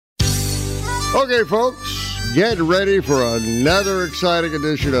Okay, folks, get ready for another exciting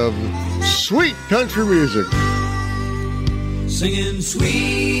edition of Sweet Country Music. Singing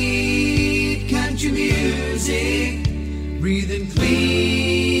sweet country music, breathing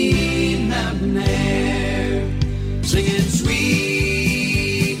clean mountain air. Singing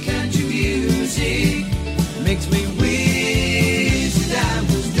sweet country music makes me wish that I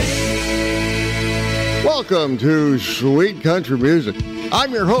was there. Welcome to Sweet Country Music.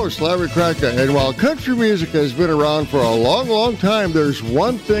 I'm your host, Larry Kraka, and while country music has been around for a long, long time, there's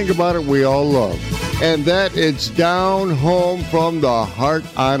one thing about it we all love, and that it's down home from the heart,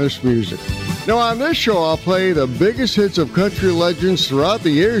 honest music. Now, on this show, I'll play the biggest hits of country legends throughout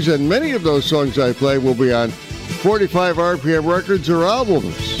the years, and many of those songs I play will be on 45 RPM records or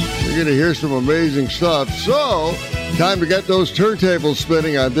albums. You're going to hear some amazing stuff, so time to get those turntables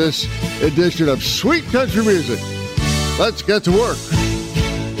spinning on this edition of Sweet Country Music. Let's get to work.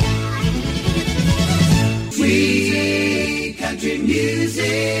 Sweet country music.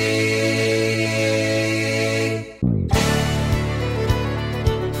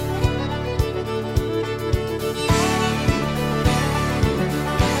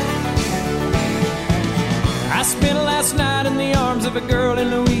 I spent last night in the arms of a girl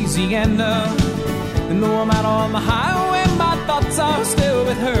in Louisiana, and though I'm out on the highway, my thoughts are still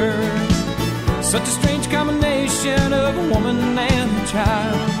with her. Such a strange combination of a woman and a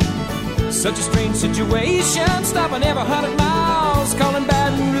child. Such a strange situation, stopping every 100 miles, calling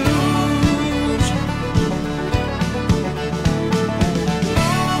Baton Rouge.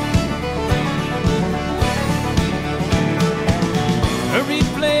 A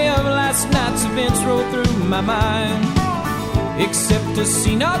replay of last night's events rolled through my mind, except a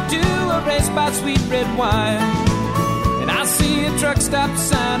scene or two, a race by sweet red wine. And I see a truck stop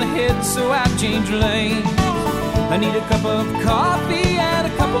sign ahead, so I change lanes. I need a cup of coffee and a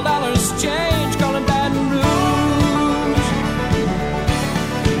couple dollars change, calling Baton Rouge.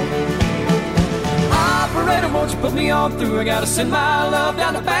 Operator, won't you put me on through? I gotta send my love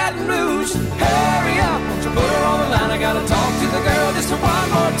down to Baton Rouge. Hurry up, won't you put her on the line? I gotta talk to the girl just one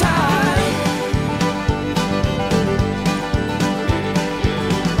more time.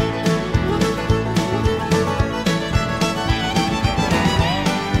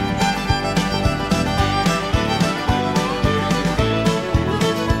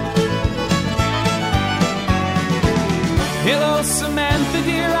 Hello, Samantha,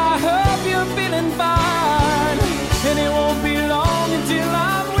 dear, I hope you're feeling fine. And it won't be long until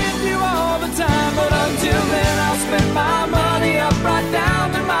I'm with you all the time. But until then, I'll spend my money up right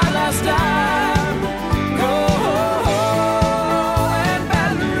down to my last dime. Oh, and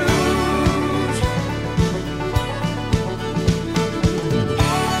Baton Rouge.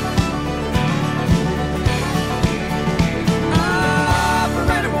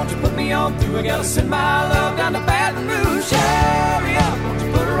 Operator, won't you put me on through? I gotta send my love down to Baton Rouge. Hurry up, won't you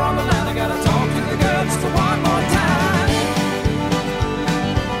put her on the line? I gotta talk to the girl just one more time.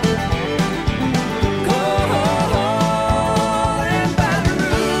 Oh, and Baton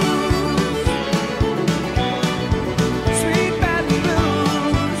Rouge, sweet Baton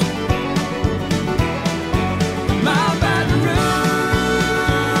Rouge, my Baton Rouge,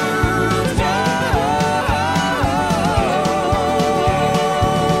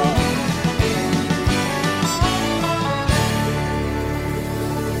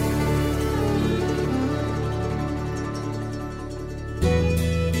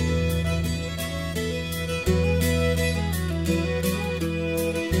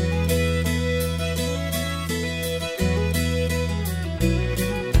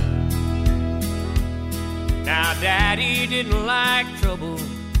 Daddy didn't like trouble,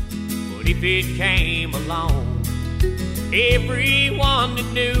 but if it came along, everyone that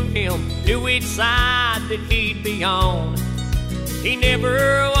knew him knew which side that he'd be on. He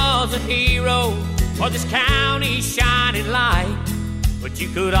never was a hero or this county's shining light, but you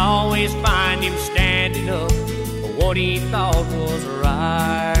could always find him standing up for what he thought was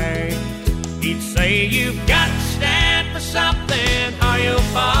right. He'd say, you've got to stand for something or you'll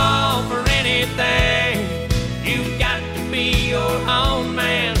fall for anything. You've got to be your own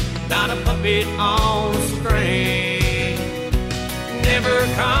man, not a puppet on a string. Never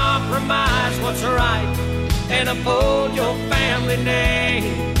compromise what's right and uphold your family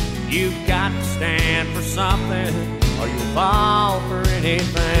name. You've got to stand for something or you'll fall for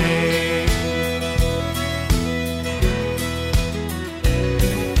anything.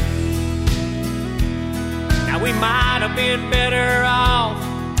 Now we might have been better off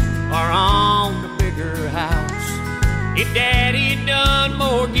or on the bigger house if Daddy done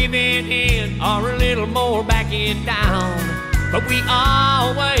more giving in or a little more backing down. But we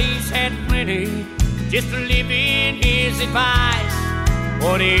always had plenty just to live in his advice.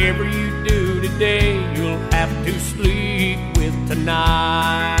 Whatever you do today, you'll have to sleep with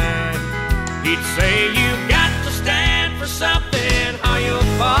tonight. He'd say you've got to stand for something or you'll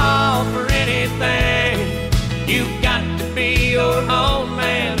fall for anything. You've got to be your own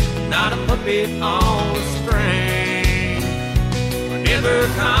man, not a puppet on a string. Never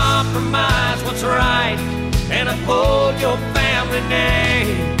compromise what's right and uphold your family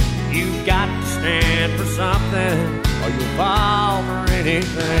name. You've got to stand for something or you'll fall for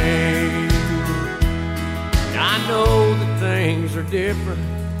anything. Now, I know that things are different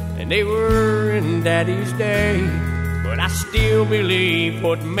than they were in Daddy's day, but I still believe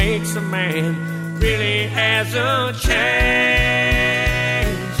what makes a man really hasn't changed.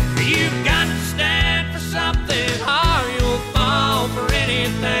 You've got to stand for something or you'll fall for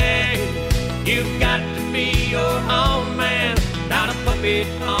anything. You've got to be your own man, not a puppet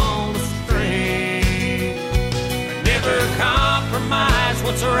on a string. Never compromise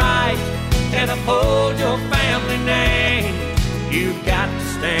what's right and uphold your family name. You've got to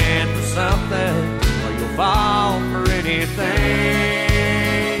stand for something or you'll fall for anything.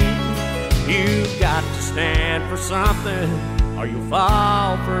 You've got to stand for something or you'll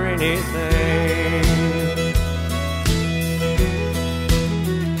fall for anything.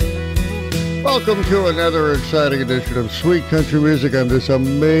 Welcome to another exciting edition of Sweet Country Music on this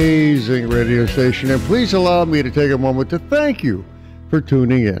amazing radio station. And please allow me to take a moment to thank you for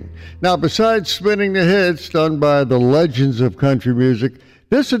tuning in. Now, besides spinning the hits done by the legends of country music,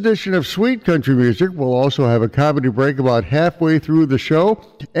 this edition of Sweet Country Music will also have a comedy break about halfway through the show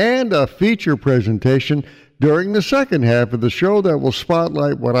and a feature presentation during the second half of the show that will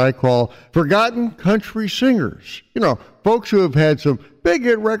spotlight what I call forgotten country singers. You know, folks who have had some big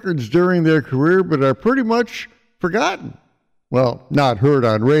hit records during their career but are pretty much forgotten. Well, not heard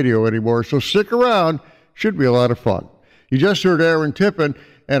on radio anymore, so stick around. Should be a lot of fun. You just heard Aaron Tippin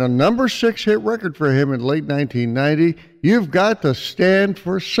and a number 6 hit record for him in late 1990, You've Got to Stand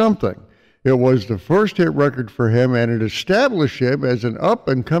for Something. It was the first hit record for him, and it established him as an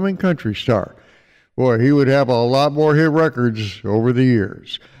up-and-coming country star. Boy, he would have a lot more hit records over the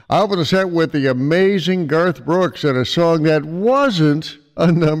years. I open the set with the amazing Garth Brooks and a song that wasn't a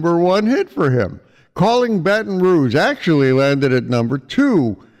number 1 hit for him. Calling Baton Rouge actually landed at number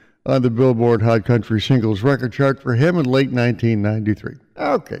 2 on the Billboard Hot Country Singles record chart for him in late 1993.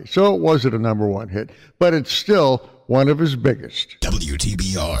 Okay, so it wasn't a number 1 hit, but it's still one of his biggest.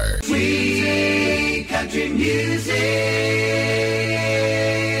 WTBR. Sweet country music.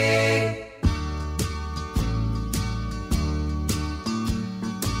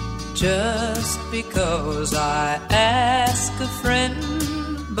 Just because I ask a friend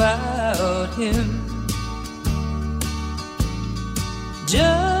about him,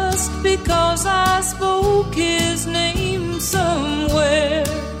 just because I spoke his name somewhere,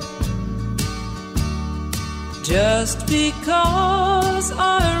 just because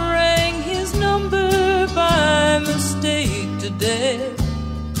I rang his number by mistake today,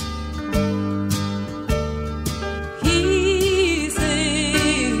 he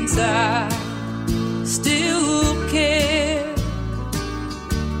thinks I still care.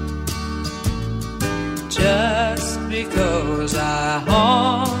 Just because I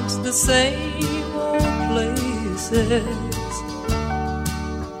haunt the same old places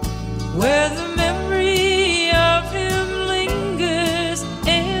where the memory of him lingers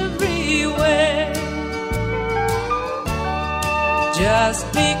everywhere. Just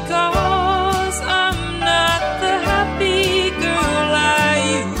because I'm not the happy girl I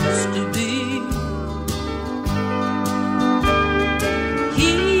used to be,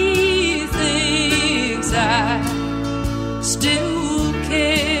 he thinks I still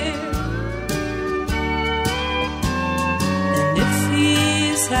care. And if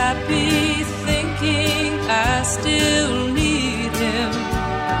he's happy thinking I still need him,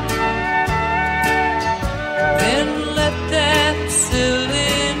 then let that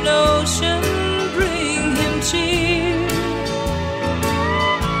silly notion bring him cheer.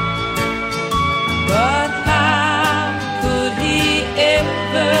 But how could he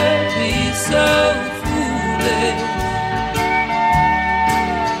ever be so foolish?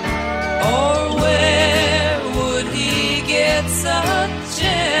 Or where would he get such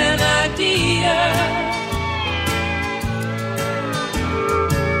an idea?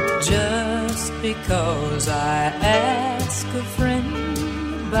 Just because I ask a friend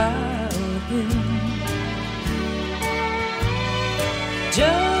about him,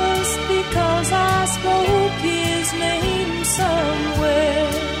 just because I spoke his name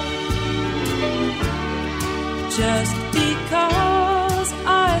somewhere, just because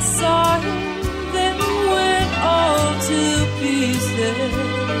I saw him then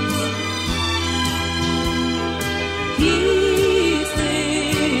yes. He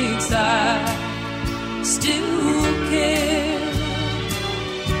thinks I still care.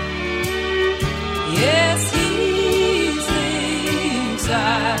 Yes, he thinks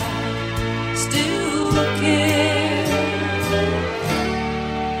I still care.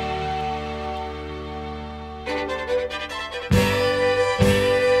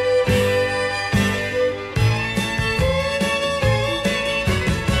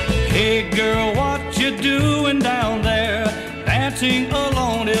 Hey girl, what you doing down there? Dancing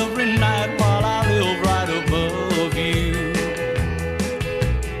alone every night while I live right above you.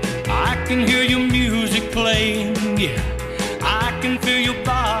 I can hear your music playing, yeah. I can feel your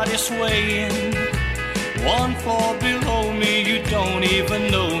body swaying. 1 floor below me, you don't even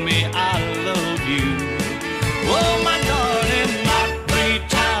know me, I love you. Oh my darling, knock 3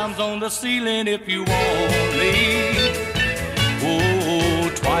 times on the ceiling if you want me. Oh,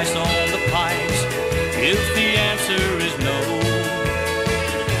 twice on the pipes if the answer is no.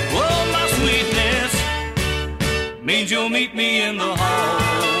 Oh, my sweetness means you'll meet me in the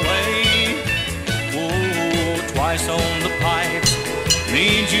hallway. Oh, twice on the pipes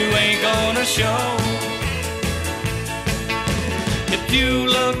means you ain't gonna show. If you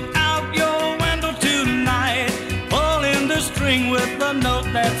look out your window tonight, pulling the string with the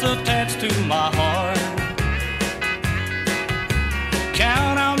note that's attached to my heart.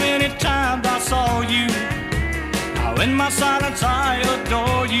 Count how many times I saw you, how in my silence I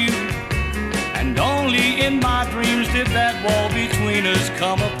adore you. And only in my dreams did that wall between us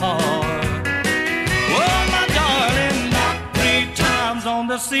come apart. Oh, my darling, knock 3 times on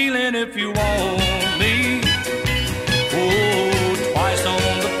the ceiling if you want me. Oh, twice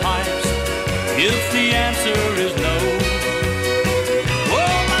on the pipes if the answer is no.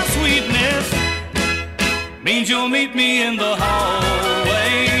 Oh, my sweetness means you'll meet me in the hallway.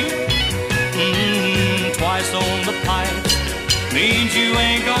 Twice on the pipes means you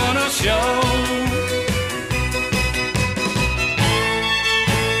ain't gonna show.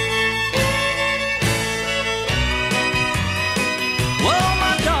 Well,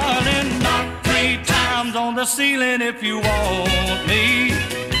 my darling, knock 3 times on the ceiling if you want me.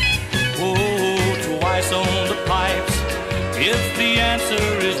 Oh, twice on the pipes if the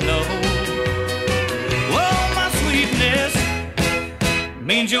answer is no. Well, my sweetness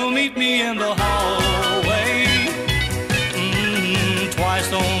means you'll meet me in the hallway.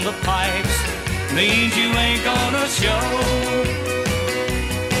 Twice on the pipes means you ain't gonna show.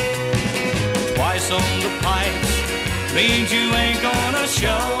 Twice on the pipes means you ain't gonna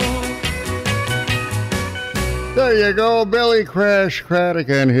show. There you go, Billy Crash Craddock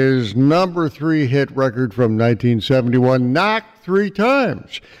and his number 3 hit record from 1971, Knocked 3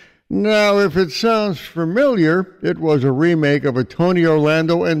 Times. Now, if it sounds familiar, it was a remake of a Tony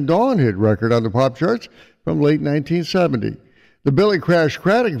Orlando and Dawn hit record on the pop charts from late 1970. The Billy Crash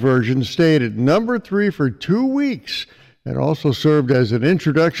Craddock version stayed at number 3 for 2 weeks and also served as an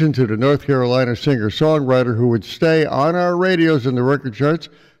introduction to the North Carolina singer-songwriter who would stay on our radios and the record charts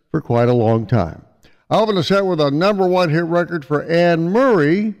for quite a long time. I'll open the set with a number 1 hit record for Anne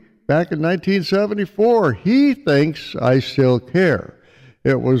Murray back in 1974. He Thinks I Still Care.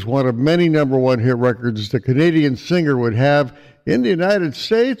 It was one of many number 1 hit records the Canadian singer would have in the United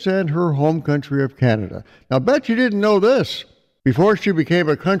States and her home country of Canada. Now, bet you didn't know this. Before she became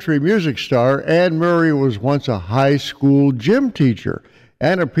a country music star, Anne Murray was once a high school gym teacher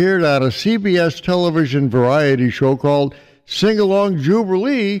and appeared on a CBS television variety show called Sing Along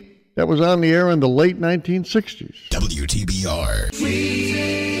Jubilee that was on the air in the late 1960s. WTBR.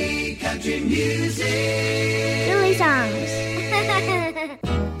 Free country music. Silly songs.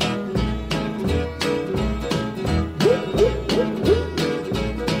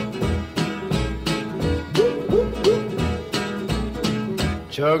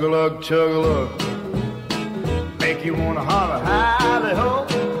 Chug-a-lug, chug-a-lug, make you wanna holler, hide-ho,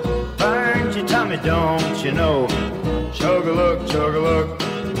 burns your tummy, don't you know? Chug-a-lug, chug-a-lug,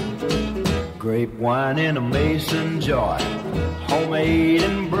 grape wine in a mason jar, homemade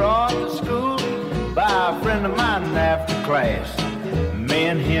and brought to school by a friend of mine after class. Me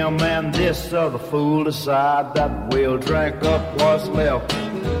and him and this other fool decide that we'll drink up what's left.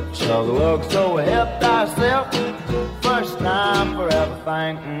 Chug-a-lug, so help thyself. First time for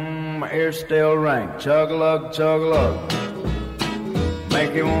everything, my ears still ring. Chug-a-lug, chug-a-lug,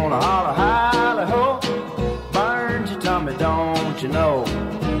 make you wanna holler, hi-ho, burns your tummy, don't you know?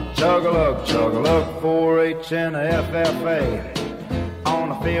 Chug-a-lug, chug-a-lug, 4-H and a FFA.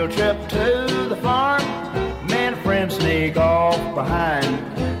 On a field trip to the farm, me and a friend sneak off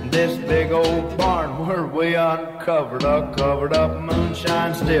behind. this big old barn where we uncovered a covered up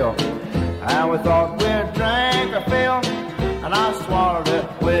moonshine still. And we thought we'd drink our fill, and I swallowed it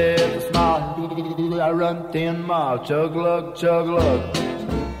with a smile. I run 10 miles, chug-a-lug, chug-a-lug.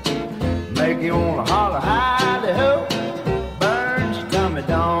 Make you wanna holler, hidey-ho. Burns your tummy,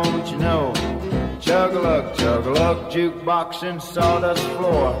 don't you know? Chug-a-lug, chug-a-lug, jukebox and sawdust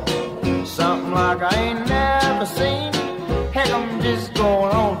floor. Something like I ain't never seen. Heck, I'm just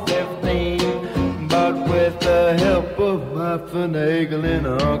going on 15. But with the help of my finagling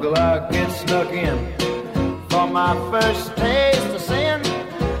uncle, I get snuck in. For my first taste of sin,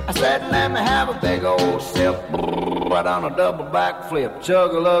 I said, let me have a big old sip. Right on a double backflip.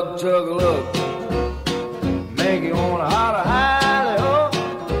 Chug-a-lug, chug-a-lug. Make you wanna holler, hidey-ho.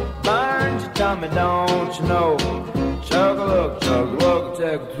 Burns your tummy, don't you know? Chug-a-lug, chug-a-lug,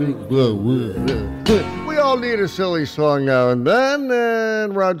 chug-a-lug. We all need a silly song now and then,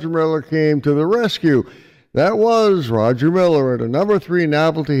 and Roger Miller came to the rescue. That was Roger Miller and a number 3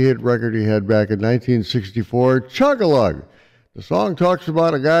 novelty hit record he had back in 1964, Chug-a-Lug. The song talks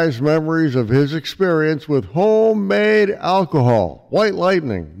about a guy's memories of his experience with homemade alcohol, white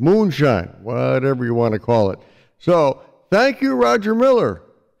lightning, moonshine, whatever you want to call it. So, thank you, Roger Miller,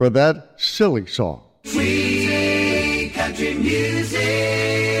 for that silly song. Sweet country music.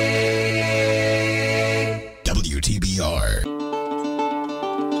 WTBR.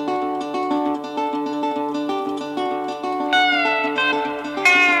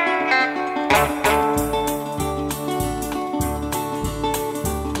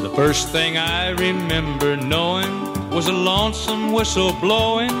 The first thing I remember knowing was a lonesome whistle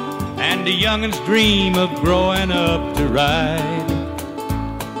blowing and a youngin's dream of growing up to ride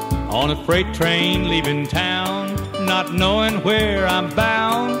on a freight train leaving town, not knowing where I'm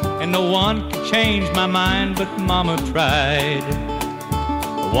bound, and no one could change my mind but Mama tried.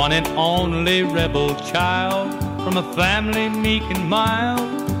 The one and only rebel child from a family meek and mild,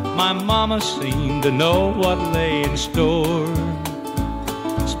 my Mama seemed to know what lay in store.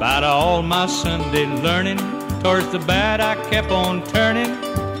 In spite of all my Sunday learning, towards the bad I kept on turning,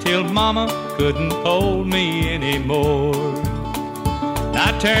 till Mama couldn't hold me anymore.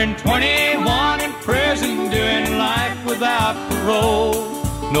 I turned 21 in prison, doing life without parole.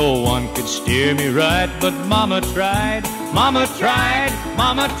 No one could steer me right, but Mama tried, Mama tried,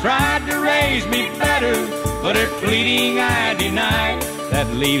 Mama tried to raise me better, but her pleading I denied. That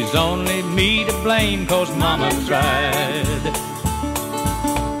leaves only me to blame, 'cause Mama tried.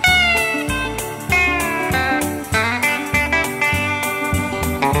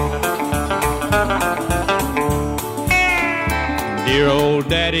 Dear old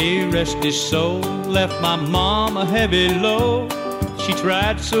daddy, rest his soul, left my mom a heavy load. She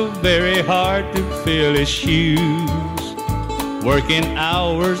tried so very hard to fill his shoes, working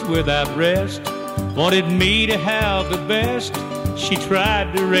hours without rest, wanted me to have the best. She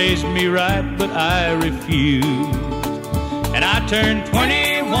tried to raise me right, but I refused. And I turned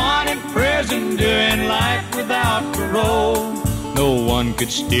 21 in prison, doing life without parole. No one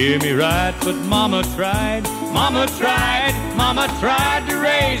could steer me right, but Mama tried, Mama tried, Mama tried to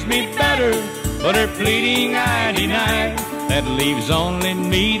raise me better, but her pleading I denied. That leaves only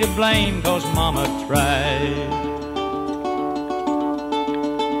me to blame, 'cause Mama tried.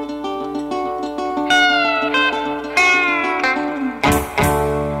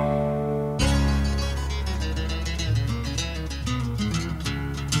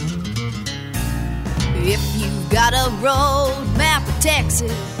 If you've got a road map of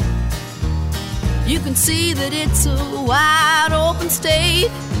Texas, you can see that it's a wide open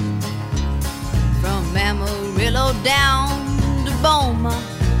state. From Amarillo down to Boma,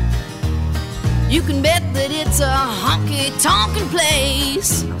 you can bet that it's a honky-tonkin'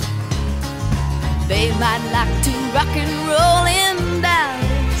 place. Babe might like to rock and roll in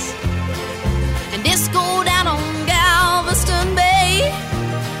Dallas and disco down on Galveston Bay.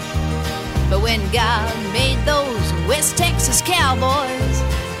 But when God made those West Texas cowboys,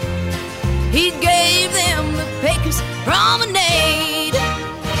 He gave them the Pecos Promenade.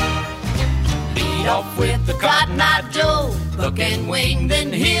 Beat off with the Cotton Eye Joe, hook and wing,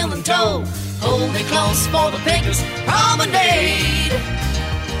 then heel and toe. Hold me close for the Pecos Promenade.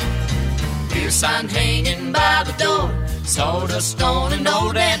 Beer signs hanging by the door, sawdust stone and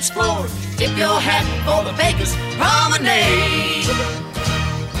no dance floor. Tip your hat for the Pecos Promenade.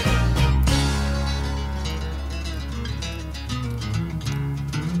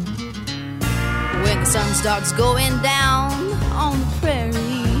 When the sun starts going down on the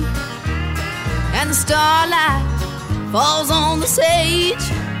prairie and the starlight falls on the sage,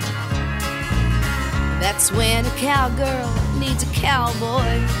 that's when a cowgirl needs a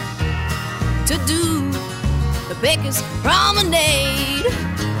cowboy to do the Pecos Promenade.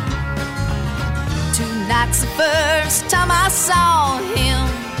 Tonight's the first time I saw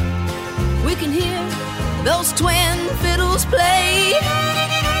him. We can hear those twin fiddles play.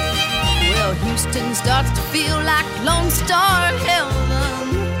 Well, Houston starts to feel like Lone Star heaven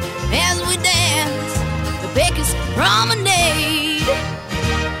as we dance the Pecos Promenade.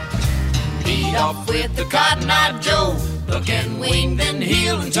 Lead off with the Cotton Eye Joe, hook and wing, then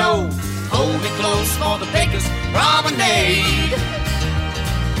heel and toe. Hold me close for the Pecos Promenade.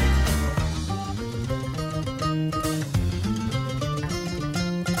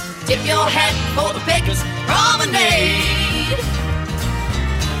 Tip your hat for the Pecos Promenade.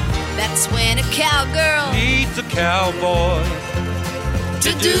 That's when a cowgirl meets a cowboy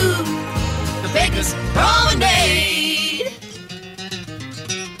to do the Pecos Promenade.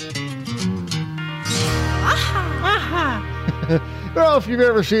 Well, if you've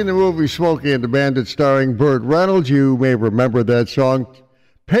ever seen the movie Smokey and the Bandit starring Burt Reynolds, you may remember that song,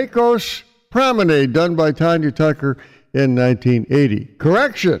 Pecos Promenade, done by Tanya Tucker in 1980.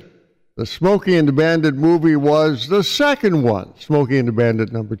 Correction, the Smokey and the Bandit movie was the second one, Smokey and the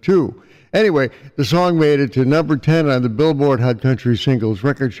Bandit number 2. Anyway, the song made it to number 10 on the Billboard Hot Country Singles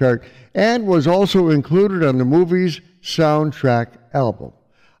record chart and was also included on the movie's soundtrack album.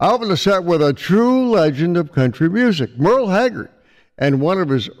 I opened the set with a true legend of country music, Merle Haggard, and one of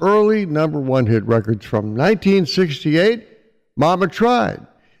his early number 1 hit records from 1968, Mama Tried.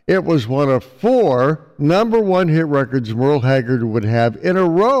 It was one of 4 number 1 hit records Merle Haggard would have in a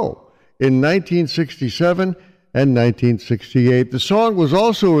row in 1967 and 1968. The song was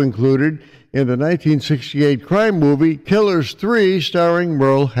also included in the 1968 crime movie Killers 3, starring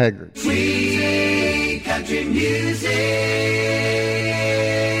Merle Haggard. Sweet country music.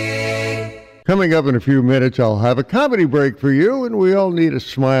 Coming up in a few minutes, I'll have a comedy break for you, and we all need a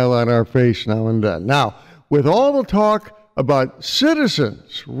smile on our face now and then. Now, with all the talk about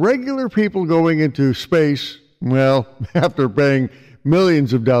citizens, regular people going into space, well, after paying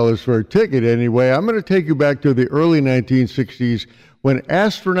millions of dollars for a ticket anyway, I'm going to take you back to the early 1960s when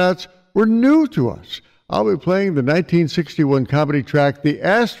astronauts were new to us. I'll be playing the 1961 comedy track, The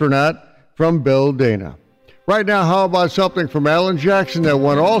Astronaut, from Bill Dana. Right now, how about something from Alan Jackson that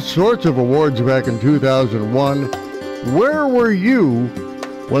won all sorts of awards back in 2001? Where were you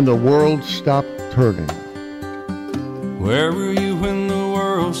when the world stopped turning? Where were you when the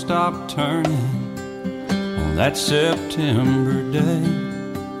world stopped turning on that September day?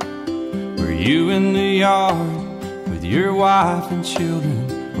 Were you in the yard with your wife and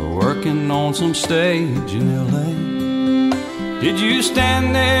children, or working on some stage in L.A.? Did you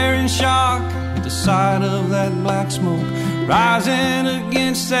stand there in shock at the sight of that black smoke rising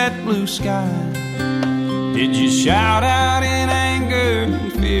against that blue sky? Did you shout out in anger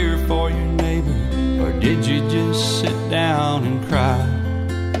and fear for your neighbor, or did you just sit down and cry?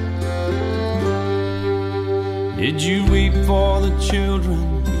 Did you weep for the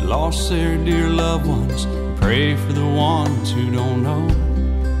children who lost their dear loved ones, pray for the ones who don't know?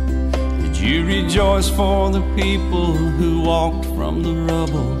 Did you rejoice for the people who walked from the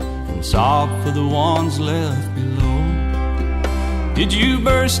rubble and sob for the ones left below? Did you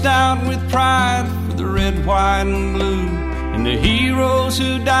burst out with pride for the red, white, and blue, and the heroes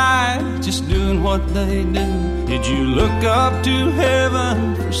who died just doing what they do? Did you look up to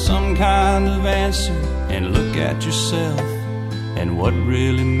heaven for some kind of answer and look at yourself and what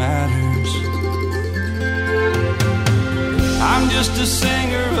really matters? I'm just a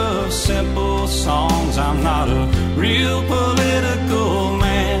singer of simple songs. I'm not a real political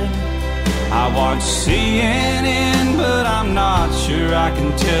man. I watch CNN, but I'm not sure I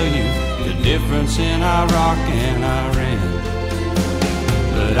can tell you the difference in Iraq and Iran.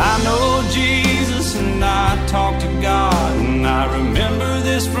 But I know Jesus and I talk to God, and I remember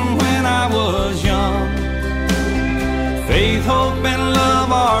this from when I was young. Faith, hope, and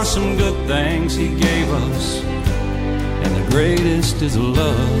love are some good things He gave us, and the greatest is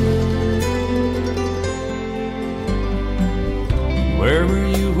love. Where were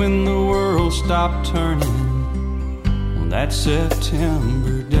you when the world stopped turning on that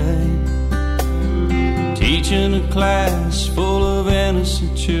September day? Teaching a class full of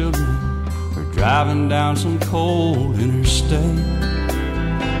innocent children, or driving down some cold interstate?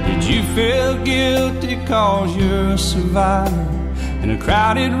 Did you feel guilty cause you're a survivor? In a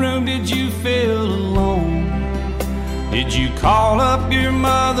crowded room, did you feel alone? Did you call up your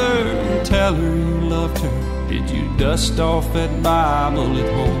mother and tell her you loved her? Did you dust off that Bible at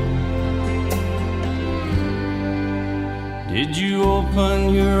home? Did you open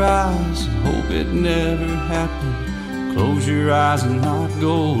your eyes and hope it never happened? Close your eyes and not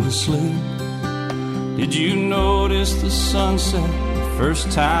go to sleep. Did you notice the sunset the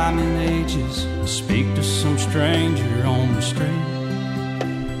first time in ages? Speak to some stranger on the street.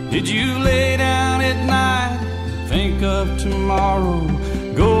 Did you lay down at night, think of tomorrow,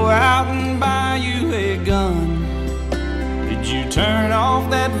 go out and buy you a gun? Did you turn off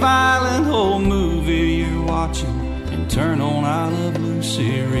that violent old movie you're watching and turn on I Love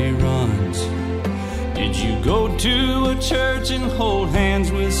Lucy reruns? Did you go to a church and hold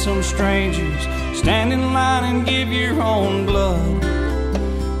hands with some strangers, stand in line and give your own blood?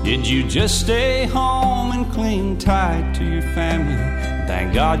 Did you just stay home and cling tight to your family?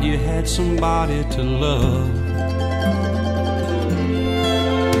 Thank God you had somebody to love.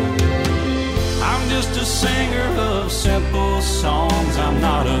 I'm just a singer of simple songs. I'm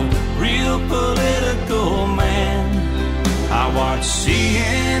not a real political man. I watch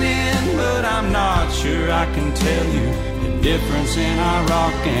CNN, but I'm not sure I can tell you the difference in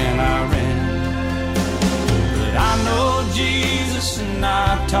Iraq and Iran. But I know Jesus and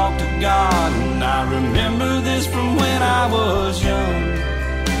I talk to God, and I remember this from when I was young.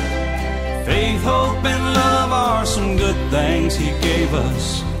 Faith, hope, and love are some good things He gave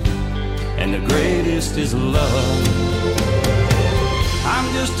us, and the greatest is love.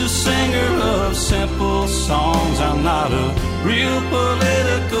 I'm just a singer of simple songs. I'm not a real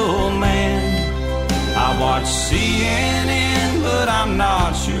political man. I watch CNN, but I'm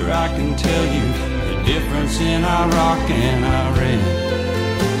not sure I can tell you the difference in Iraq and Iran.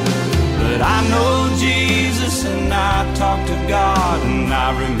 But I know Jesus and I talk to God, and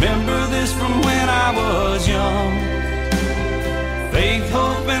I remember this from when I was young. Faith,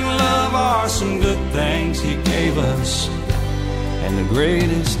 hope, and love are some good things He gave us, and the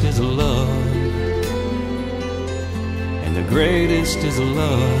greatest is love. And the greatest is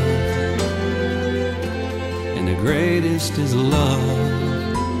love. And the greatest is love.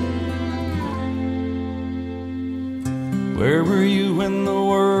 Where were you when the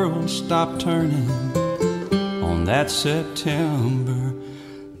world stopped turning on that September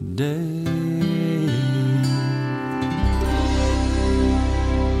day?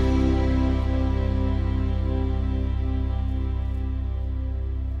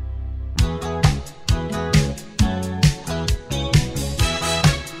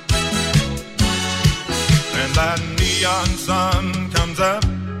 Sun comes up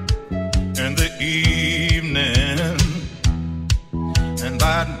in the evening, and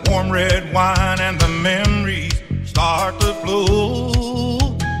that warm red wine and the memories start to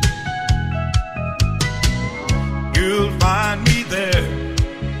flow. You'll find me there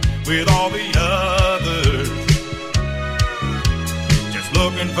with all the others, just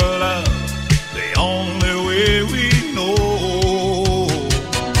looking for love the only way we know.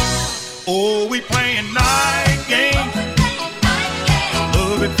 Oh, we playing night games,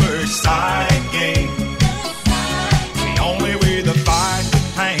 love at first sight game, the only way to fight the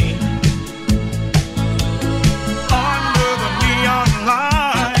pain. Under the neon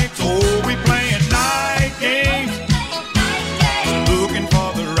lights, oh, we playing night games, looking for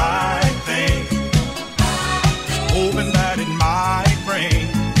the right thing, hoping that it might bring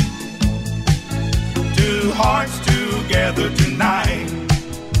two hearts together tonight.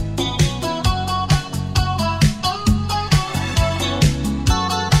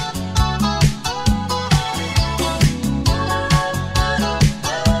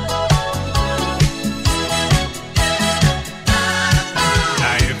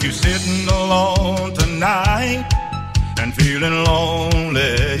 Sitting alone tonight and feeling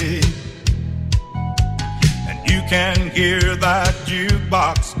lonely, and you can hear that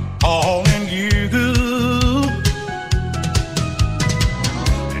jukebox calling you,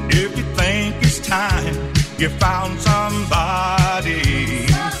 and if you think it's time you found somebody,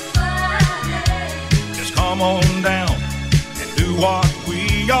 just come on down and do what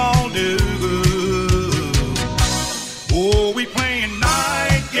we all do. Oh, we playing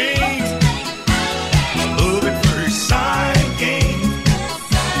night games, love at first sight game,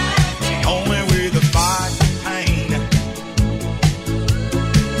 the only way to fight the pain.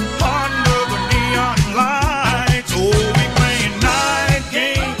 Under the neon lights, oh, we playing night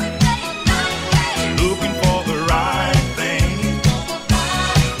games, looking for the right thing,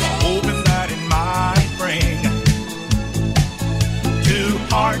 hoping that it might bring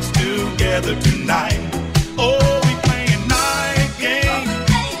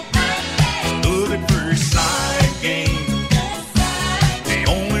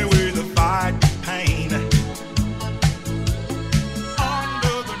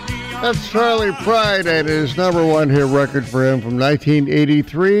That's Charley Pride and his number one hit record for him from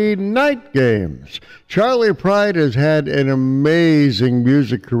 1983, Night Games. Charley Pride has had an amazing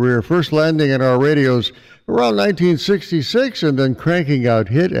music career, first landing in our radios around 1966 and then cranking out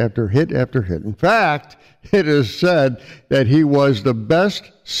hit after hit after hit. In fact, it is said that he was the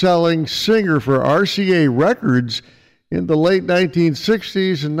best-selling singer for RCA Records in the late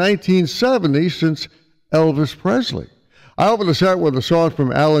 1960s and 1970s since Elvis Presley. I open the set with a song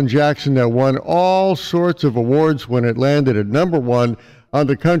from Alan Jackson that won all sorts of awards when it landed at number one on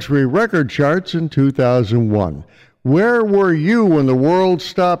the country record charts in 2001. Where Were You When the World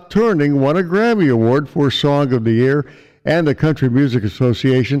Stopped Turning won a Grammy Award for Song of the Year and the Country Music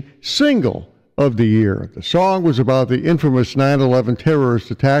Association Single of the Year. The song was about the infamous 9/11 terrorist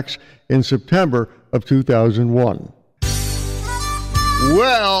attacks in September of 2001.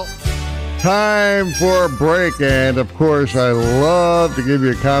 Well, time for a break, and of course I love to give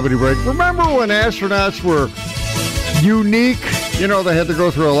you a comedy break. Remember when astronauts were unique? You know, they had to go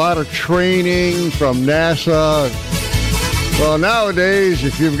through a lot of training from NASA. Well, nowadays,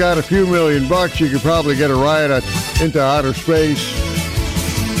 if you've got a few $1 million, you could probably get a ride into outer space,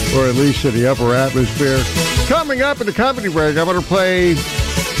 or at least to the upper atmosphere. Coming up in the comedy break, I'm going to play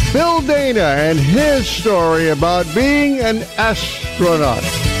Bill Dana and his story about being an astronaut.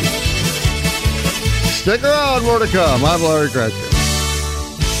 Stick around, more to come. I'm Larry Kracker.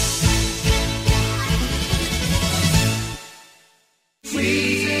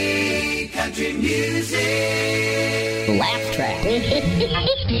 Sweet country music. Laugh track.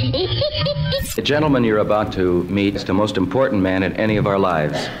 The gentleman you're about to meet is the most important man in any of our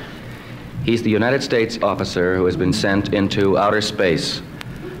lives. He's the United States officer who has been sent into outer space.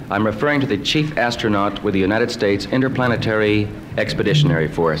 I'm referring to the chief astronaut with the United States Interplanetary Expeditionary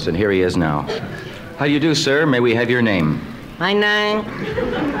Force, and here he is now. How do you do, sir? May we have your name? My name,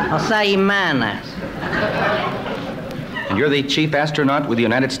 Jose Jimenez. And you're the chief astronaut with the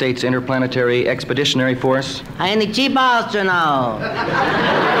United States Interplanetary Expeditionary Force? I am the chief astronaut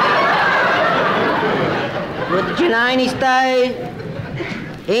with the United States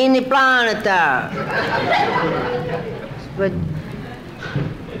Interplanetary. But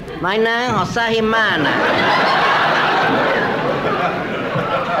my name, Jose Jimenez.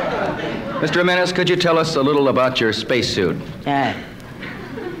 Mr. Jimenez, could you tell us a little about your spacesuit? Yeah.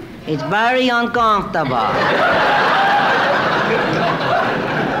 It's very uncomfortable.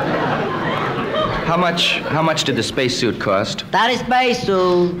 How much did the spacesuit cost? That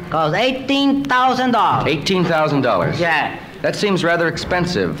spacesuit cost $18,000. $18,000? Yeah. That seems rather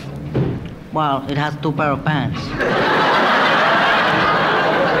expensive. Well, it has 2 pair of pants.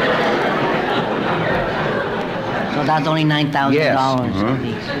 So that's only $9,000. Yes.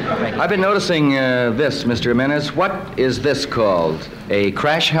 I've been noticing this, Mr. Jimenez. What is this called? A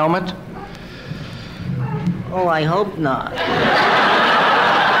crash helmet? Oh, I hope not.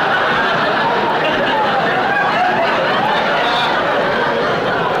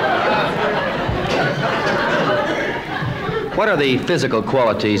 What are the physical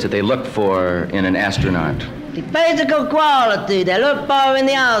qualities that they look for in an astronaut? The physical quality they look for in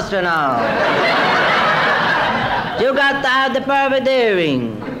the astronaut. You got to have the perfect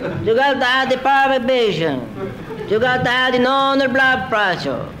hearing. You got to have the perfect vision. You got to have the normal blood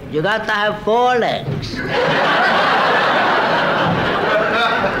pressure. You got to have 4 legs.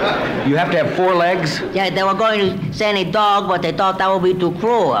 You have to have 4 legs? Yeah, they were going to send a dog, but they thought that would be too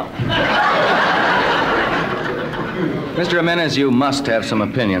cruel. Mr. Jimenez, you must have some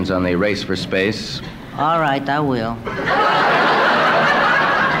opinions on the race for space. All right, I will.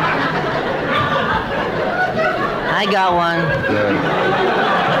 I got one. Good.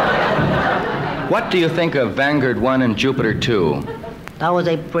 What do you think of Vanguard 1 and Jupiter 2? That was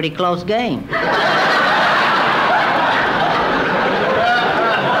a pretty close game.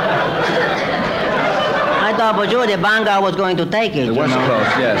 I thought for sure the Vanguard was going to take it. It was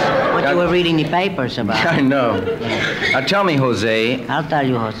close, yes. What you were reading the papers about. I know. Now tell me, Jose. I'll tell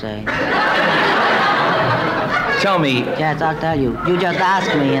you, Jose. Tell me. Yes, I'll tell you. You just ask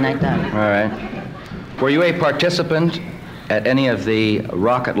me and I tell you. All right. Were you a participant at any of the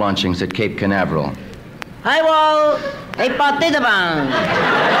rocket launchings at Cape Canaveral? I was a participant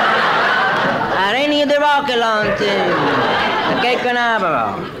at any of the rocket launches at Cape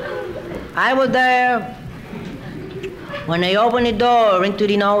Canaveral. I was there when they opened the door into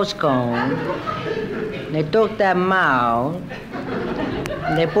the nose cone. They took their mouth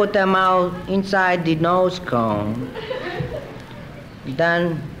and they put their mouth inside the nose cone.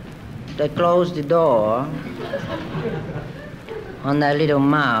 Then they closed the door on that little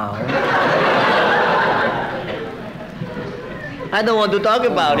mouth. I don't want to talk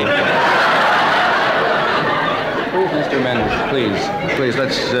about it. Mr. Mendes, please,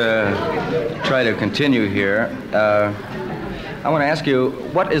 let's try to continue here. I want to ask you,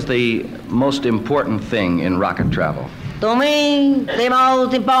 what is the most important thing in rocket travel? To me, the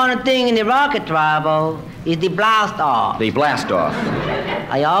most important thing in the rocket travel is the blast off. The blast off.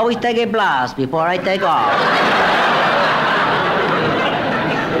 I always take a blast before I take off.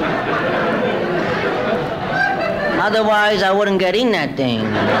 Otherwise, I wouldn't get in that thing.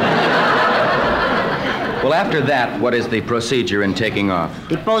 Well, after that, what is the procedure in taking off?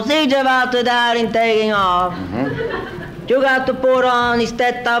 The procedure after that in taking off, you got to put on the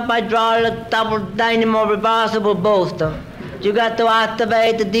step-up hydraulic double dynamo reversible booster. You got to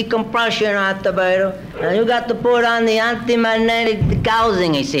activate the decompression activator, and you got to put on the anti-magnetic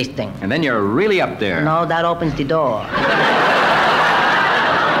degaussing system. And then you're really up there. No, that opens the door.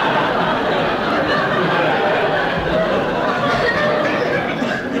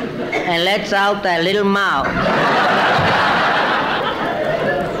 And lets out that little mouth.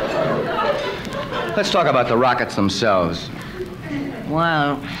 Let's talk about the rockets themselves.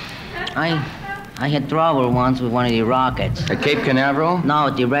 Well, I had trouble once with one of the rockets. At Cape Canaveral? No,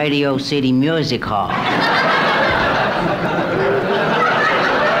 at the Radio City Music Hall.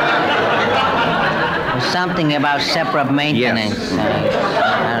 There's something about separate maintenance. Yes.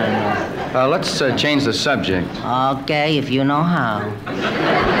 I don't know. Let's change the subject. Okay, if you know how.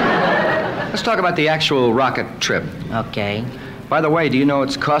 Let's talk about the actual rocket trip. Okay. By the way, do you know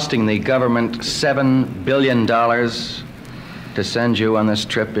it's costing the government $7 billion to send you on this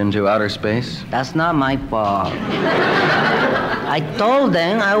trip into outer space? That's not my fault. I told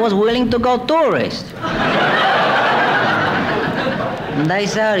them I was willing to go tourist. And they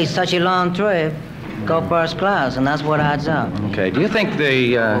said it's such a long trip. Go first class, and that's what adds up. Okay. Do you think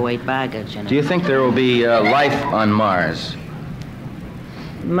the... Overweight baggage, you know. Do you think there will be life on Mars?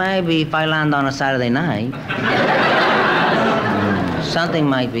 Maybe if I land on a Saturday night. Something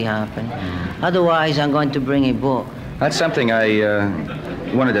might be happening. Otherwise, I'm going to bring a book. That's something I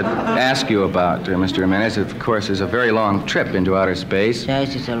wanted to ask you about, Mr. Jimenez. Of course, it's a very long trip into outer space.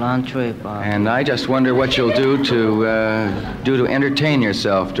 Yes, it's a long trip. And I just wonder what you'll do to entertain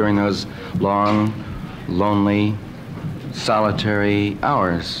yourself during those long, lonely, solitary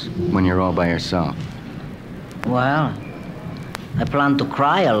hours when you're all by yourself. Well, I plan to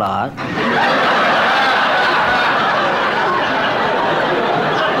cry a lot.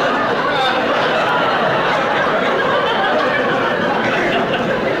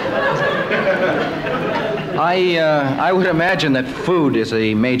 I would imagine that food is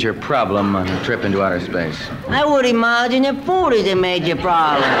a major problem on a trip into outer space. I would imagine that food is a major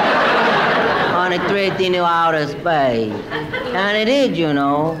problem on a trip into outer space. And it is, you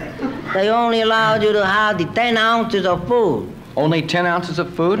know. They only allowed you to have the 10 ounces of food. Only 10 ounces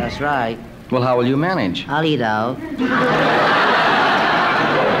of food? That's right. Well, how will you manage? I'll eat out.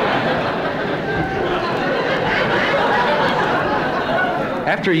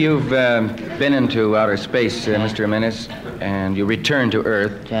 After you've been into outer space, Mr. Jimenez, and you return to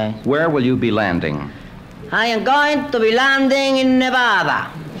Earth, where will you be landing? I am going to be landing in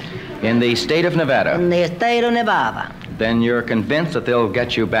Nevada. In the state of Nevada? In the state of Nevada. Then you're convinced that they'll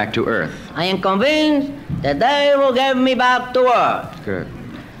get you back to Earth? I am convinced that they will get me back to Earth. Good.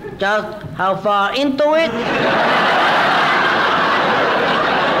 Just how far into it?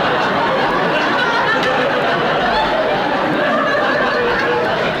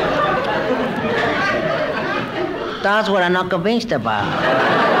 That's what I'm not convinced about.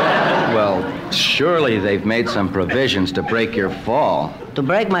 Well, surely they've made some provisions to break your fall. To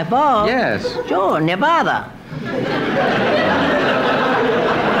break my fall? Yes. Sure, Nevada.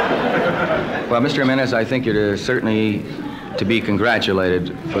 Well, Mr. Jimenez, I think you're certainly to be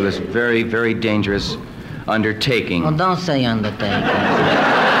congratulated for this very, very dangerous undertaking. Oh, don't say undertaking.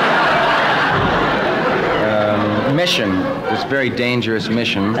 Mission. This very dangerous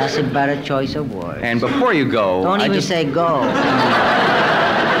mission. That's a better choice of words. And before you go... Don't even say go.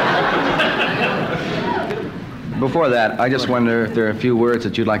 Before that, I just wonder if there are a few words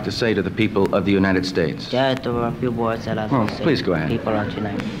that you'd like to say to the people of the United States. Yeah, there are a few words that I'd like to say. Please go ahead. People of the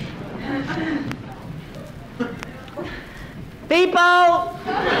United States. People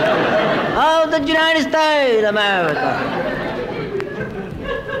of the United States, America.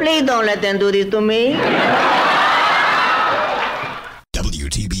 Please don't let them do this to me.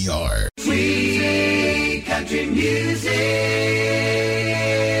 WTBR. Sweet country music.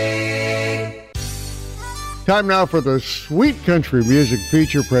 Time now for the Sweet Country Music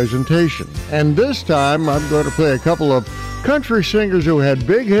feature presentation. And this time I'm going to play a couple of country singers who had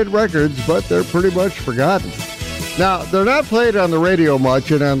big hit records, but they're pretty much forgotten. Now, they're not played on the radio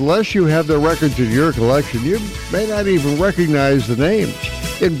much, and unless you have their records in your collection, you may not even recognize the names.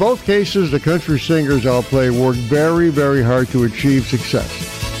 In both cases, the country singers I'll play worked very, very hard to achieve success.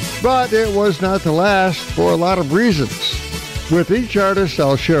 But it was not to last for a lot of reasons. With each artist,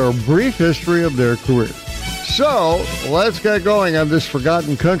 I'll share a brief history of their career. So, let's get going on this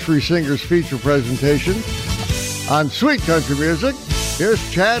Forgotten Country Singers feature presentation. On Sweet Country Music, here's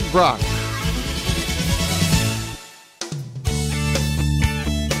Chad Brock.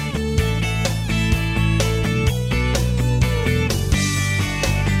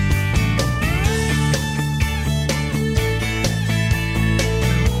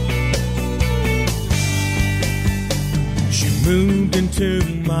 Moved into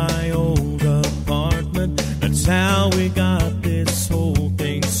my old apartment. That's how we got this whole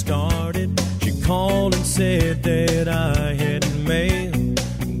thing started. She called and said that I had mail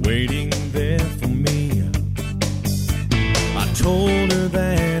waiting there for me. I told her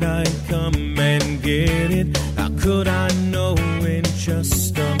that I'd come and get it. How could I know in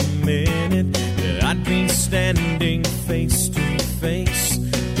just a minute that I'd be standing face to face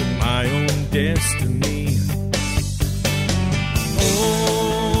with my own destiny?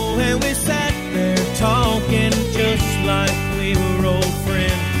 Oh, and we sat there talking just like we were old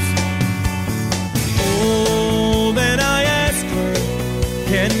friends. Oh, then I asked her,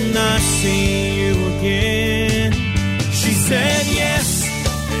 can I see you again? She said yes,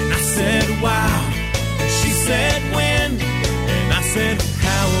 and I said wow. She said when, and I said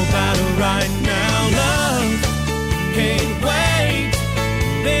how about it right now? Love can't wait.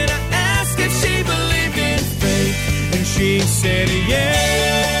 Then I asked if she believed in fate, and she said yes.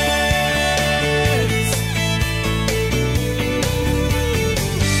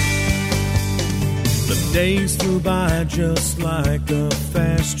 The days flew by just like a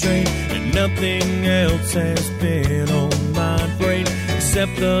fast train, and nothing else has been on my brain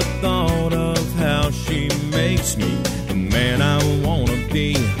except the thought of how she makes me the man I wanna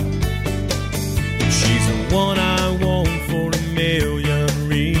be. She's the one I want for a million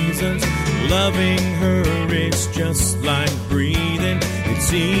reasons. Loving her is just like breathing.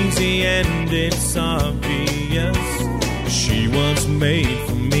 It's easy and it's obvious. She was made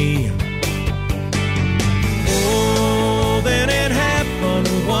for me. Oh, then it happened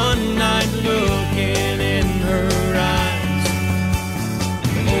one night looking in her eyes.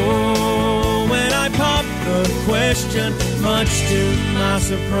 Oh, when I popped the question, much to my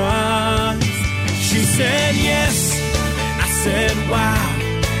surprise, she said yes, and I said wow.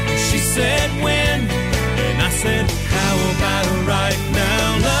 She said when, and I said how about it right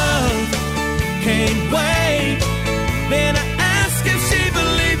now? Love can't wait. Then I asked if she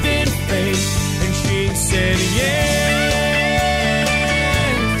believed in fate, and she said yes.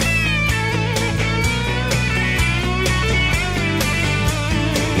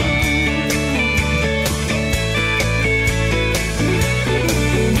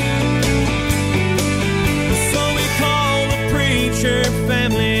 So we called the preacher,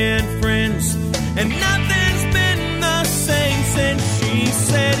 family, and nothing's been the same since she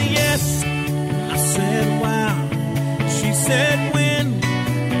said yes. I said wow. She said when.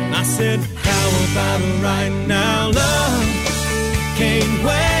 I said how about it right now? Love can't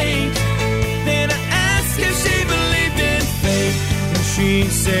wait. Then I asked if she believed in fate, and she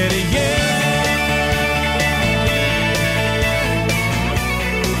said yes.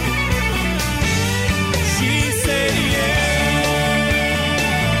 She said yes.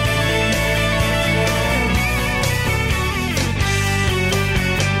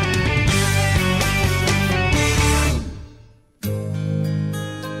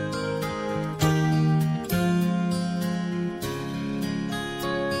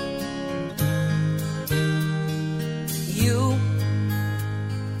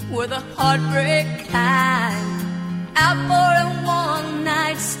 Were the heartbreak kind, out for a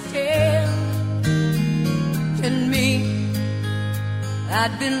one-night stand. And me,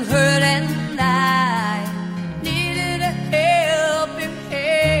 I'd been hurt and I needed a helping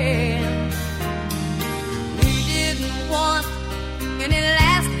hand. We didn't want any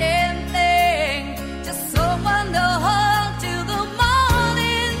lasting thing, just someone to hold till the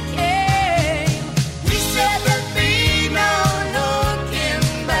morning came. We said there'd be no looking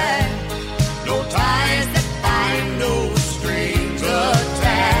back, no ties that bind, no strings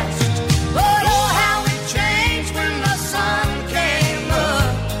attached. But oh, how it changed when the sun came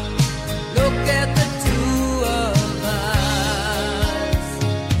up. Look at the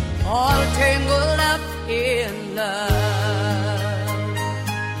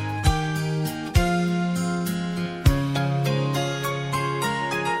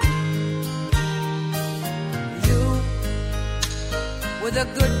with a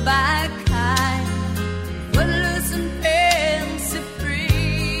goodbye kind, footloose and fancy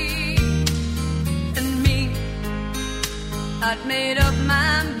free. And me, I'd made up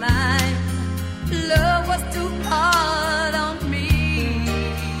my mind, love was too hard on me.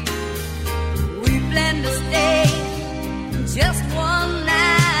 We planned to stay just one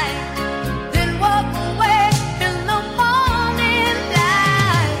night, then walk away in the morning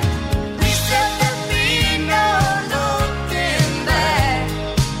light. We said there'd be no looking back,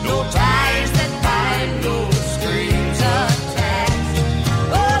 no ties that bind, no strings attached.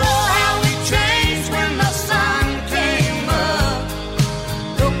 But oh, how we changed when the sun came up.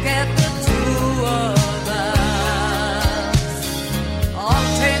 Look at the two of us, all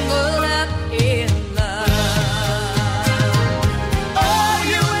tangled up in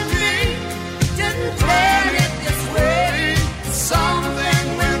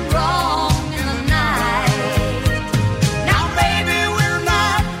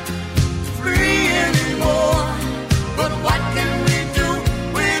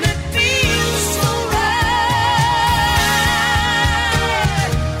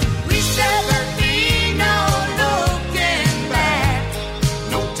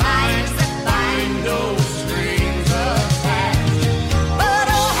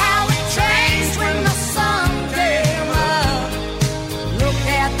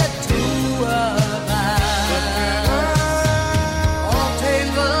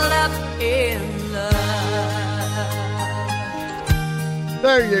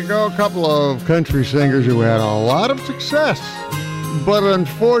There you go, a couple of country singers who had a lot of success, but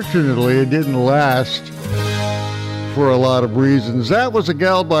unfortunately it didn't last for a lot of reasons. That was a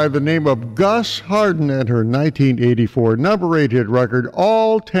gal by the name of Gus Hardin and her 1984 number 8 hit record,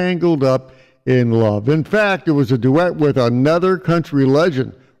 All Tangled Up in Love. In fact, it was a duet with another country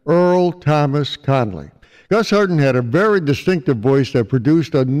legend, Earl Thomas Conley. Gus Hardin had a very distinctive voice that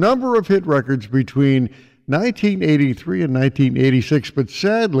produced a number of hit records between 1983 and 1986, but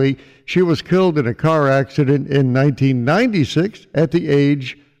sadly, she was killed in a car accident in 1996 at the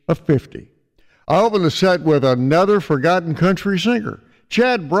age of 50. I open the set with another forgotten country singer,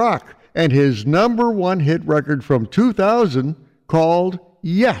 Chad Brock, and his number 1 hit record from 2000 called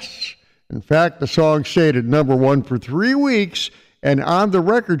Yes. In fact, the song stayed at number 1 for 3 weeks and on the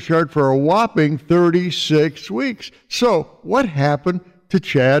record chart for a whopping 36 weeks. So, what happened to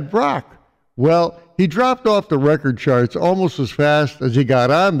Chad Brock? Well, he dropped off the record charts almost as fast as he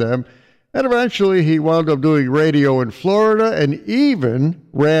got on them, and eventually he wound up doing radio in Florida and even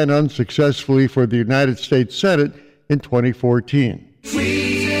ran unsuccessfully for the United States Senate in 2014.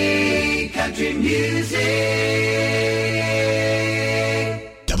 Sweet country music.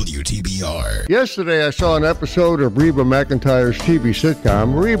 WTBR. Yesterday I saw an episode of Reba McEntire's TV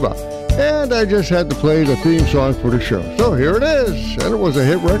sitcom, Reba, and I just had to play the theme song for the show. So here it is, and it was a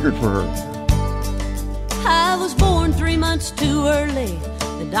hit record for her. I was born 3 months too early.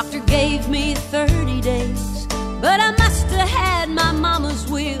 The doctor gave me 30 days. But I must have had my mama's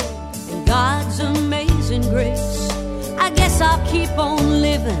will and God's amazing grace. I guess I'll keep on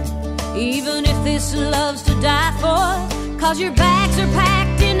living, even if this love's to die for. 'Cause your bags are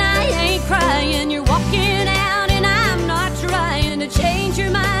packed and I ain't crying. You're walking out and I'm not trying to change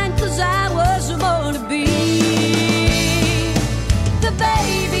your mind, 'cause I was born to be the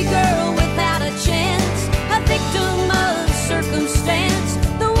baby girl without a chance, a victim of circumstance,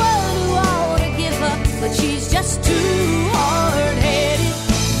 the one who ought to give up, but she's just too hard-headed.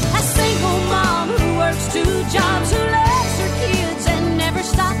 A single mom who works 2 jobs, who loves her kids and never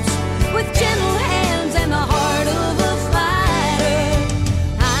stops, with gentle hands and the heart of a fighter.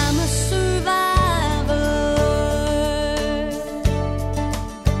 I'm a survivor.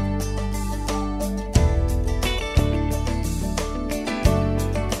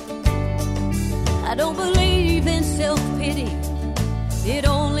 I don't believe in self-pity, it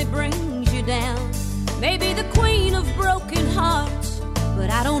only brings you down. Maybe the queen of broken hearts, but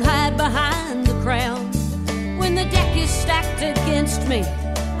I don't hide behind the crown. When the deck is stacked against me,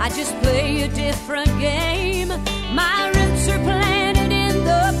 I just play a different game. My roots are planted in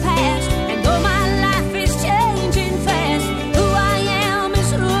the past, and though my life is changing fast, who I am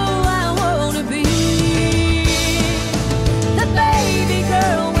is who I want to be. The baby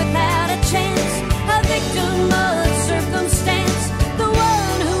girl without a chance, a victim of circumstance, the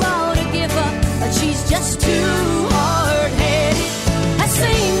one who ought to give up, but she's just too hard-headed. A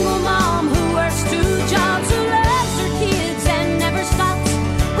single mom who works 2 jobs, who loves her kids and never stops,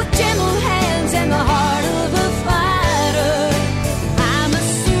 with gentle hands and the heart of a fighter.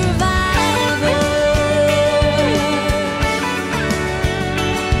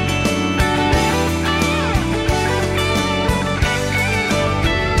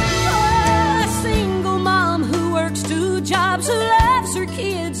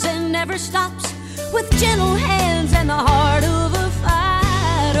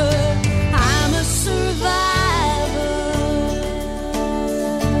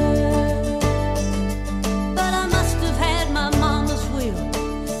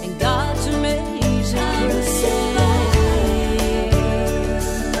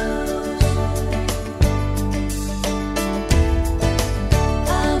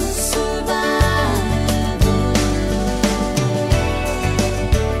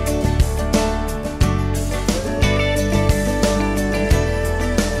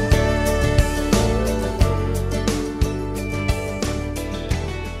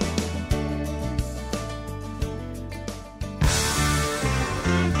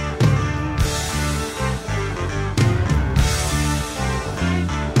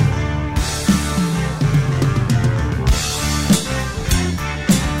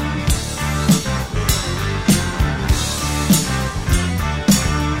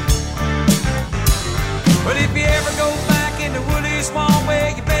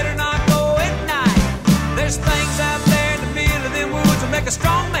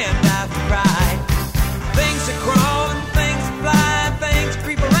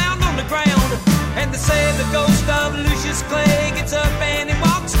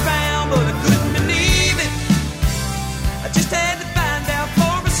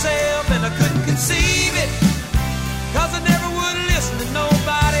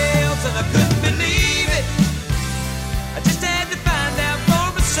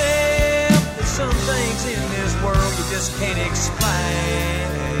 just can't explain.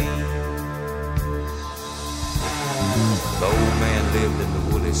 The old man lived in the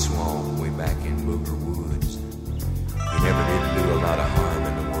woolly swamp way back in Booger Woods. He never did do a lot of harm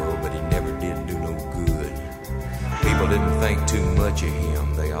in the world, but he never did do no good. People didn't think too much of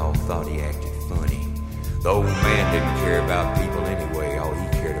him, they all thought he acted funny. The old man didn't care about people anyway, all he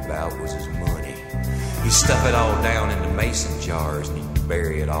cared about was his money. He'd stuff it all down into mason jars and he'd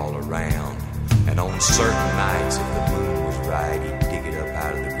bury it all around. And on certain nights, if the moon was right, he'd dig it up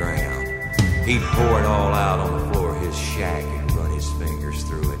out of the ground. He'd pour it all out on the floor of his shack and run his fingers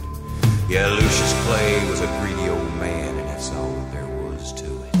through it. Yeah, Lucius Clay was a greedy old man, and that's all that there was to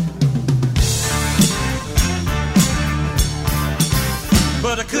it.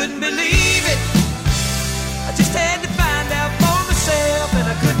 But I couldn't believe it. I just had to find out for myself, and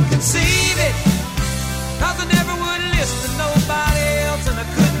I couldn't conceive it. 'Cause I never would listen to nobody else, and I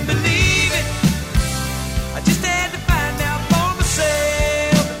couldn't believe it. I just had to find out for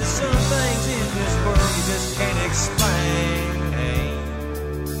myself. And there's some things in this world you just can't explain.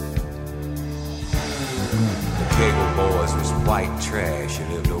 The Kegel boys was white trash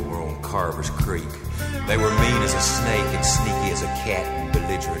who lived over on Carver's Creek. They were mean as a snake and sneaky as a cat and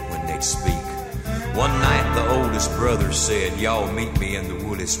belligerent when they'd speak. One night the oldest brother said, "Y'all meet me in the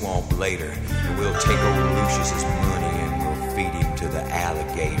woolly swamp later, and we'll take old Lucius's money and we'll feed him to the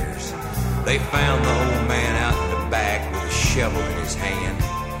alligators." They found the old man out in the back with a shovel in his hand,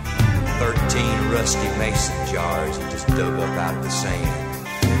 13 rusty mason jars he just dug up out of the sand.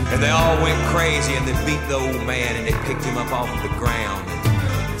 And they all went crazy and they beat the old man and they picked him up off of the ground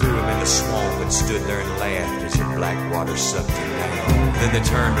and threw him in the swamp and stood there and laughed as the black water sucked him down. Then they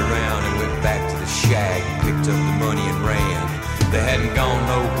turned around and went back to the shack and picked up the money and ran. They hadn't gone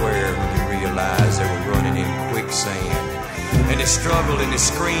nowhere when they realized they were running in quicksand. And they struggled and they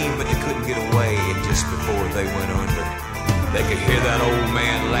screamed, but they couldn't get away. And just before they went under, they could hear that old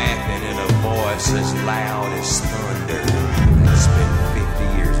man laughing in a voice as loud as thunder. That's been 50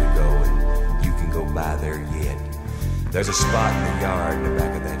 years ago, and you can go by there yet. There's a spot in the yard in the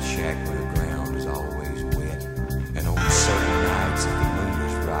back of that shack where the ground is always wet. And on certain nights, if the moon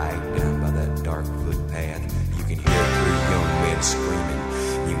is right, down by that dark footpath, you can hear 3 young men screaming.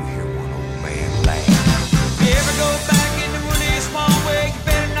 You can hear one old man laugh. If you ever go back in the woolly swamp where you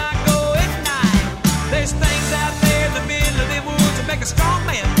better not go at night. There's things out there in the middle of the woods that make a strong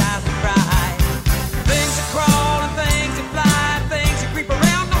man die to cry. Things that crawl and things that fly, things that creep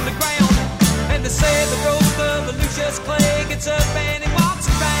around on the ground. And they say the ghost of the Lucius Clay gets up and he walks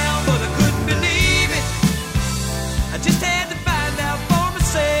around. But I couldn't believe it. I just had to find out for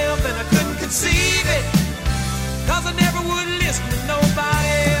myself, and I couldn't conceive it. 'Cause I never would listen to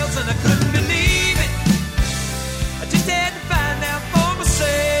nobody else, and I couldn't believe it. I just had to find out for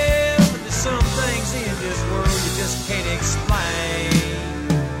myself. And there's some things in this world you just can't explain.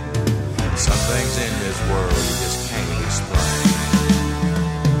 Some things in this world you just can't explain.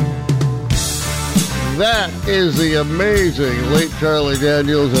 That is the amazing late Charlie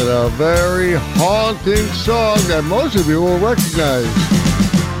Daniels, and a very haunting song that most of you will recognize.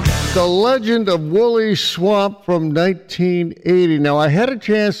 The Legend of Woolly Swamp from 1980. Now, I had a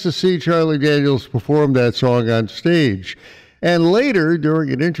chance to see Charlie Daniels perform that song on stage. And later,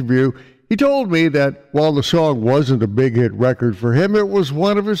 during an interview, he told me that while the song wasn't a big hit record for him, it was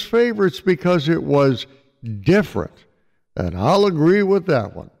one of his favorites because it was different. And I'll agree with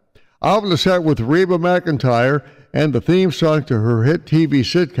that one. I'm going to start with Reba McEntire and the theme song to her hit TV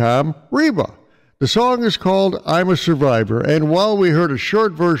sitcom, Reba. The song is called I'm a Survivor, and while we heard a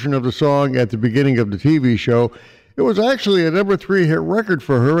short version of the song at the beginning of the TV show, it was actually a number 3 hit record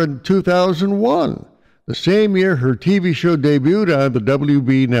for her in 2001, the same year her TV show debuted on the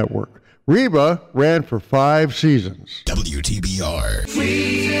WB network. Reba ran for 5 seasons. WTBR.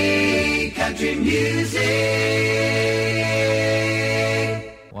 Sweet country music.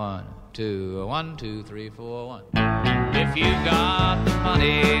 1, 2, 1, 2, 3, 4, 1. If you've got the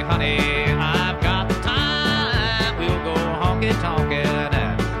money, honey, I've got the time. We'll go honky-tonkin'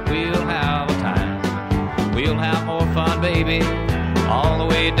 and we'll have a time. We'll have more fun, baby, all the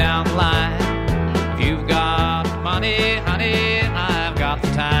way down the line. If you've got the money, honey, I've got the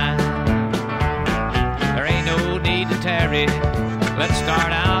time. There ain't no need to tarry. Let's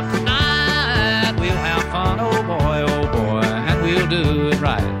start out tonight. We'll have fun, oh boy, and we'll do it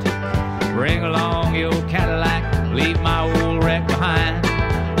right. Bring along your Cadillac, leave my old wreck behind.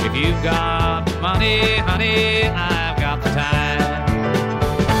 If you've got money, honey, I've got the time.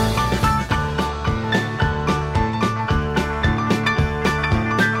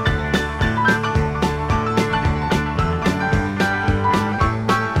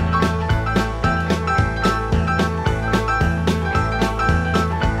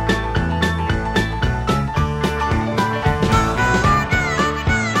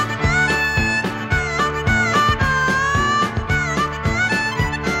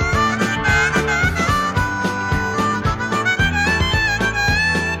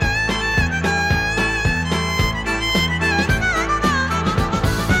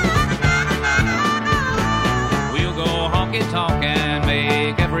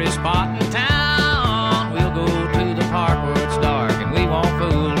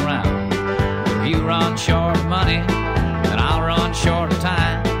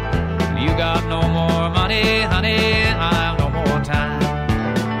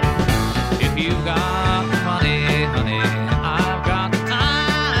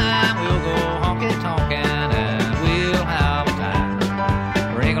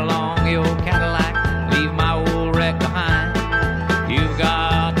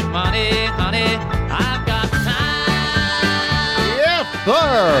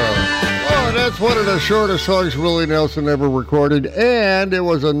 of the shortest songs Willie Nelson ever recorded, and it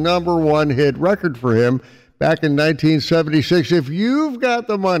was a #1 hit record for him back in 1976. If you've got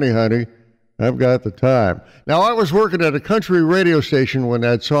the money, honey, I've got the time. Now, I was working at a country radio station when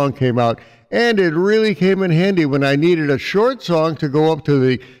that song came out, and it really came in handy when I needed a short song to go up to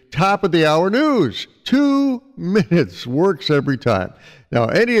the top of the hour news. 2 minutes works every time. Now,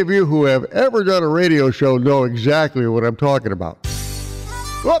 any of you who have ever done a radio show know exactly what I'm talking about.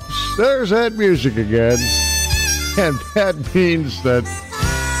 Whoops, there's that music again. And that means that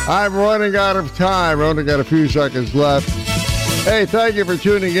I'm running out of time. I only got a few seconds left. Hey, thank you for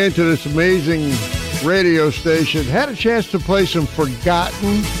tuning in to this amazing radio station. Had a chance to play some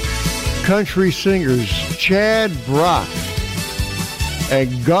forgotten country singers, Chad Brock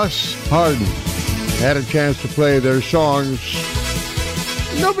and Gus Hardin. Had a chance to play their songs.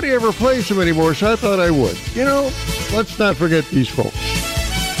 Nobody ever plays them anymore, so I thought I would. You know, let's not forget these folks.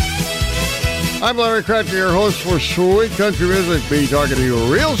 I'm Larry Kracker, your host for Sweet Country Music. Be talking to you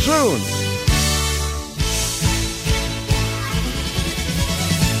real soon.